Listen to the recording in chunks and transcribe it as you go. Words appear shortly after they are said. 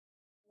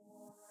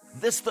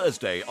This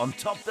Thursday on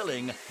Top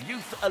Billing,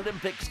 Youth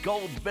Olympics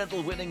gold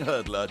medal winning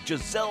hurdler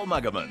Gezelle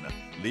Magerman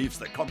leaves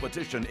the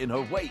competition in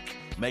her wake,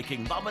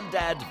 making mum and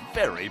dad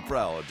very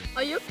proud.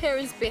 Are your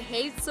parents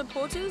behaved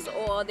supporters,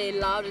 or are they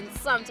loud and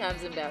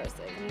sometimes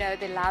embarrassing? No,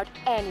 they're loud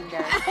and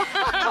embarrassing.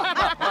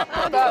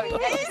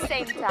 Both at the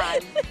same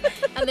time.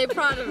 And they're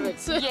proud of it.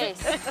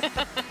 Yes.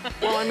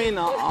 Well, I mean,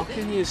 how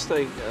can you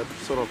stay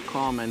sort of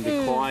calm and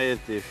be quiet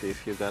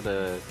if you got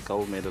a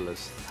gold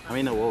medalist? I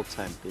mean, a world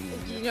champion.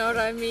 You know what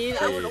I mean?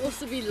 I would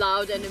also be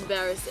loud and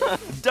embarrassing.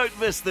 Don't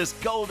miss this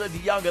golden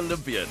young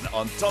Olympian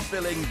on Top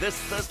Billing this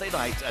Thursday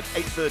night at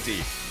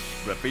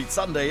 8:30. Repeat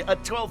Sunday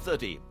at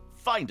 12:30.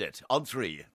 Find it on 3.